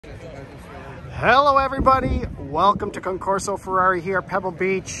Hello everybody, welcome to Concorso Ferrari here at Pebble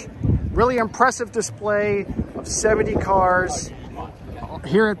Beach. Really impressive display of 70 cars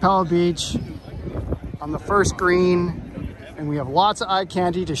here at Pebble Beach on the first green, and we have lots of eye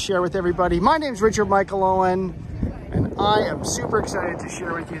candy to share with everybody. My name is Richard Michael Owen, and I am super excited to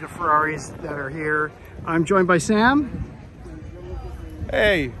share with you the Ferraris that are here. I'm joined by Sam.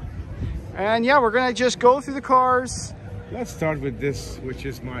 Hey. And yeah, we're gonna just go through the cars. Let's start with this, which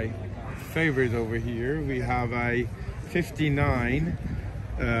is my favorite over here. We have a 59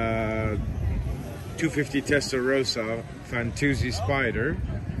 250 Testarossa Fantuzzi Spider,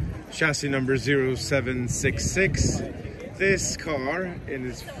 chassis number 0766. This car, in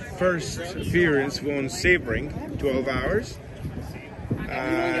its first appearance, won Sebring 12 hours.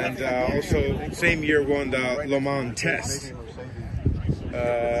 And also, same year won the Le Mans test.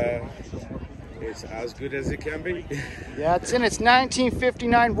 It's as good as it can be. Yeah, it's in its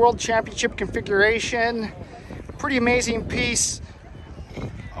 1959 World Championship configuration. Pretty amazing piece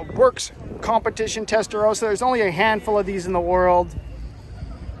of works competition Testarossa. There's only a handful of these in the world.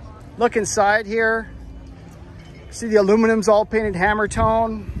 Look inside here. See the aluminum's all painted hammer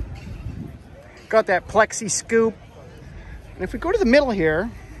tone. Got that plexi scoop. And if we go to the middle here,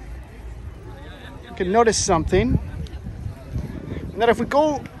 you can notice something. And that if we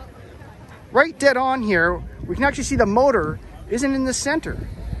go right dead on here, we can actually see the motor isn't in the center.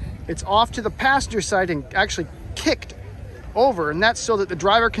 It's off to the passenger side and actually kicked over, and that's so that the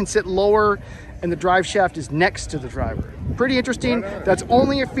driver can sit lower and the drive shaft is next to the driver. Pretty interesting. That's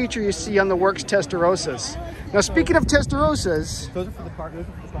only a feature you see on the works Testarossas. Now, speaking of Testarossas,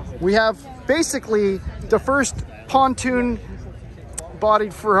 we have basically the first pontoon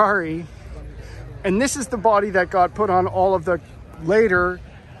bodied Ferrari, and this is the body that got put on all of the later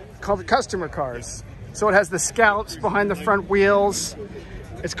customer cars. So it has the scallops behind the front wheels.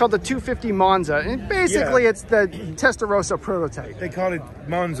 It's called the 250 Monza, and basically it's the Testarossa prototype. They call it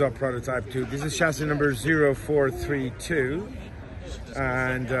Monza prototype too. This is chassis number 0432.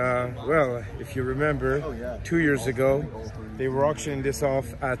 And well, if you remember, 2 years ago, they were auctioning this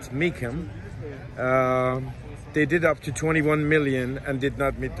off at Mecum. They did up to 21 million and did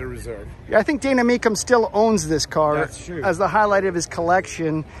not meet the reserve. Yeah, I think Dana Mecum still owns this car. That's true. As the highlight of his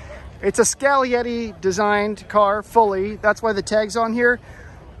collection. It's a Scaglietti designed car fully. That's why the tag's on here.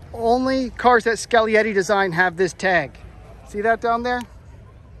 Only cars that Scaglietti designed have this tag. See that down there?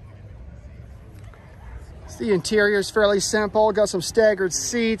 The interior is fairly simple. Got some staggered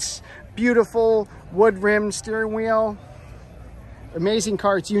seats, beautiful wood rimmed steering wheel. Amazing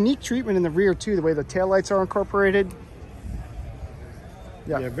car. It's unique treatment in the rear too, the way the taillights are incorporated.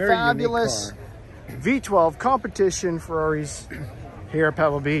 Yeah, very fabulous V12 competition Ferraris here at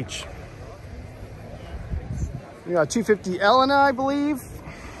Pebble Beach. We got 250 Elena, I believe.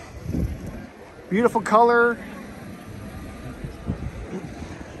 Beautiful color.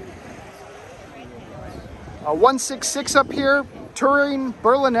 A 166 up here, Touring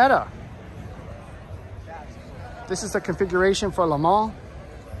Berlinetta. This is the configuration for Le Mans.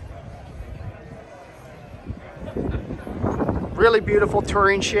 Really beautiful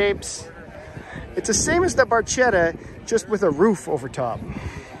touring shapes. It's the same as the Barchetta, just with a roof over top.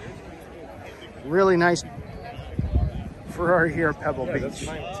 Really nice Ferrari here at Pebble Beach. That's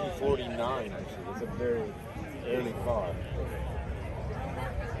 1949 actually. It's a very early car.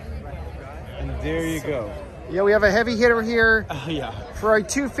 And there you go. Yeah, we have a heavy hitter here. Yeah. Ferrari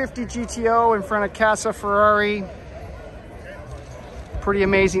 250 GTO in front of Casa Ferrari. Pretty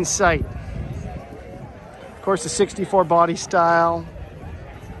amazing sight. Of course, the 64 body style.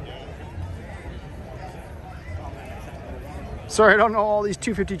 Sorry, I don't know all these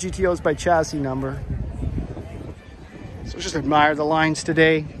 250 GTOs by chassis number. So just admire the lines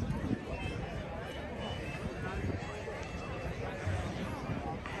today.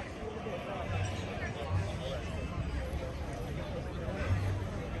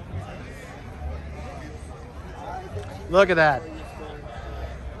 Look at that.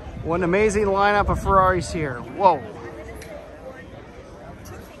 What an amazing lineup of Ferraris here. Whoa.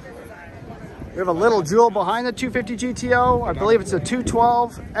 We have a little jewel behind the 250 GTO. I believe it's a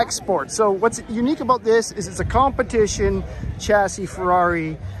 212 Export. So what's unique about this is it's a competition chassis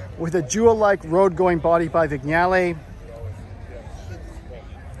Ferrari with a jewel-like road-going body by Vignale.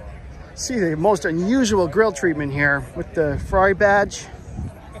 See the most unusual grille treatment here with the Ferrari badge.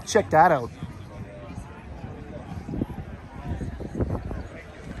 Check that out.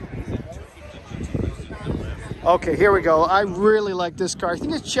 Okay, here we go. I really like this car. I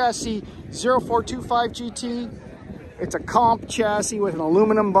think it's chassis 0425 GT. It's a comp chassis with an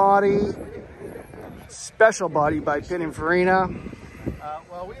aluminum body. Special body by Pininfarina.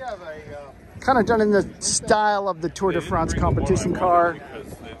 Well, we have a kind of done in the style of the Tour de France competition car.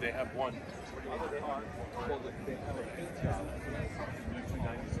 Because they have one.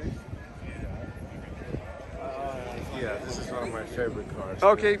 Yeah, this is one of my favorite cars.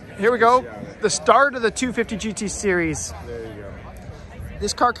 Okay, here we go. The start of the 250 GT series. There you go.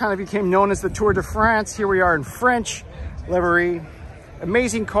 This car kind of became known as the Tour de France. Here we are in French livery.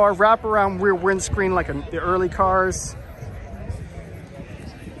 Amazing car, wraparound rear windscreen like the early cars.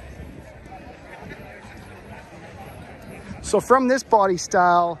 So from this body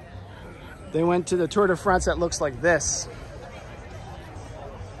style, they went to the Tour de France that looks like this.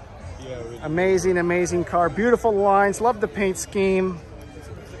 Amazing, amazing car. Beautiful lines. Love the paint scheme.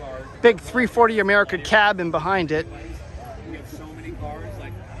 Big 340 America cabin behind it. We have so many cars,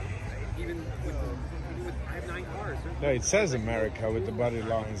 like even with I have 9 cars. No, it says America with the body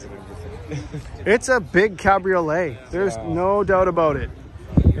lines and everything. It's a big cabriolet. There's no doubt about it.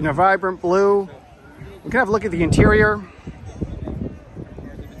 In a vibrant blue. We can have a look at the interior.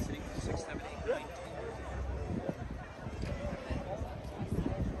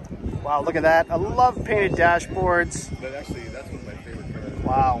 Wow, look at that. I love painted dashboards. But actually, that's one of my favorite cars.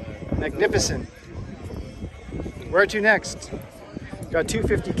 Wow, magnificent. Where to next? Got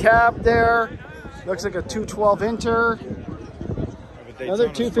 250 cab there. Looks like a 212 Inter. Another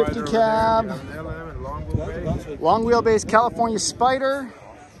 250 cab. Long wheelbase California Spider.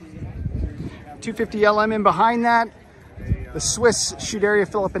 250 LM in behind that. The Swiss Scuderia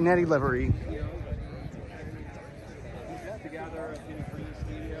Filippinetti livery.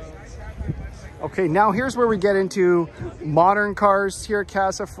 Okay, now here's where we get into modern cars here at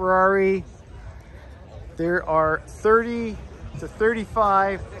Casa Ferrari. There are 30 to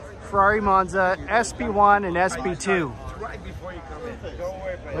 35 Ferrari Monza SP1 and SP2.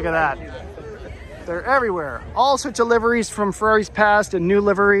 Look at that. They're everywhere. All sorts of liveries from Ferrari's past and new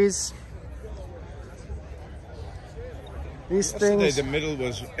liveries. These things. The middle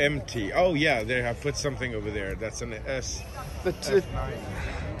was empty. Oh yeah, they have put something over there. That's an S.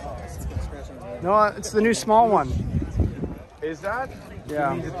 No, it's the new small one. Is that?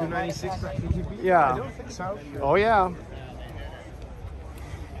 Yeah. The 296 PTB? Yeah. I don't think so. Oh yeah.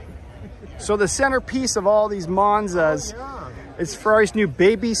 So the centerpiece of all these Monzas is Ferrari's new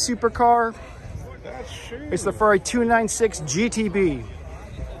baby supercar. That's true. It's the Ferrari 296 GTB.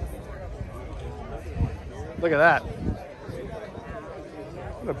 Look at that.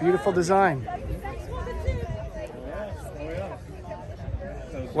 What a beautiful design.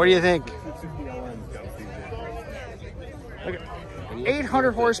 What do you think? Look at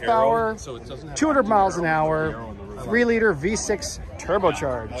 800 horsepower, 200 miles an hour, 3-liter V6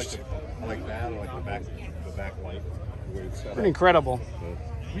 turbocharged. I like that. I like the back light. The way it's set Pretty incredible.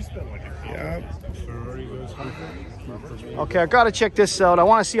 We spent like Ferrari goes Okay, I gotta check this out. I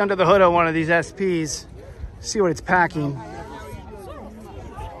want to see under the hood of one of these SPs. See what it's packing.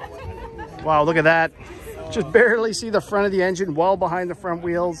 Wow, look at that. Just barely see the front of the engine, well behind the front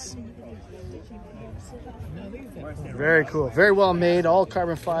wheels. Very cool. Very well made, all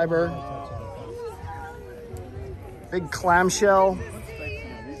carbon fiber. Big clamshell.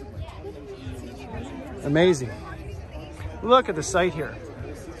 Amazing. Look at the sight here.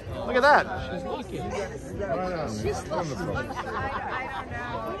 Look at that.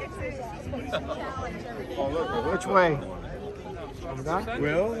 Which way?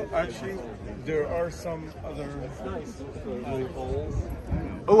 Well, actually, there are some other.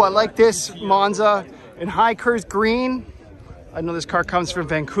 Oh, I like this Monza in high curves green. I know this car comes from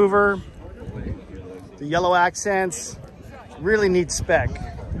Vancouver. The yellow accents, really neat spec.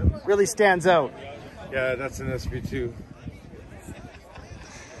 Really stands out. Yeah, that's an SP2.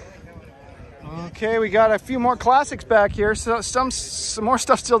 Okay, we got a few more classics back here. So some more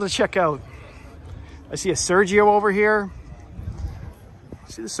stuff still to check out. I see a Sergio over here.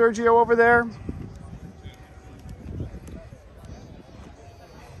 See the Sergio over there?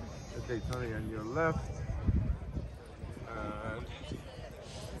 The Daytona on your left.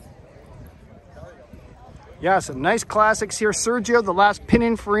 Yeah, some nice classics here. Sergio, the last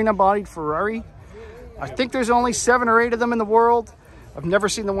Pininfarina bodied Ferrari. I think there's only 7 or 8 of them in the world. I've never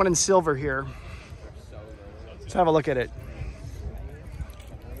seen the one in silver here. Let's have a look at it.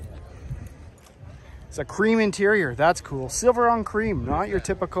 It's a cream interior. That's cool. Silver on cream, not your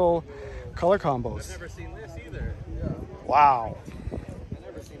typical color combos. I've never seen this either. Wow.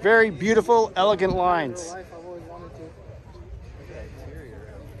 Very beautiful, elegant lines.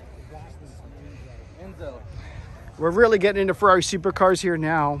 We're really getting into Ferrari supercars here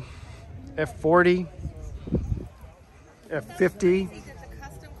now. F40, F50. It's a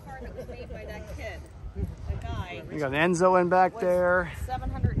custom car that was made by that kid, the guy. We got an Enzo in back there.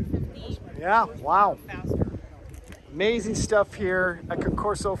 750. Yeah, wow. Faster. Amazing stuff here at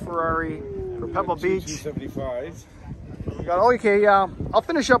Concorso Ferrari for Pebble Beach. 275s. We got, okay, I'll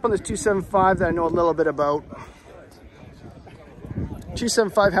finish up on this 275 that I know a little bit about.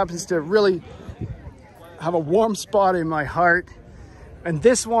 275 happens to really have a warm spot in my heart. And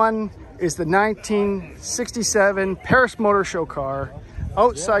this one is the 1967 Paris Motor Show car,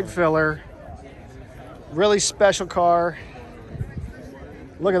 outside filler, really special car.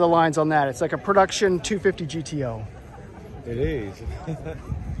 Look at the lines on that. It's like a production 250 GTO. It is.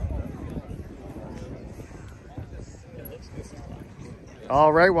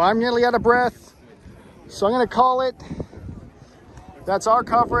 All right, well, I'm nearly out of breath, so I'm gonna call it. That's our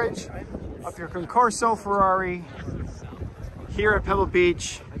coverage of your Concorso Ferrari here at Pebble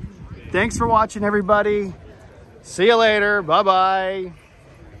Beach. Thanks for watching, everybody. See you later. Bye-bye.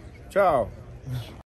 Ciao.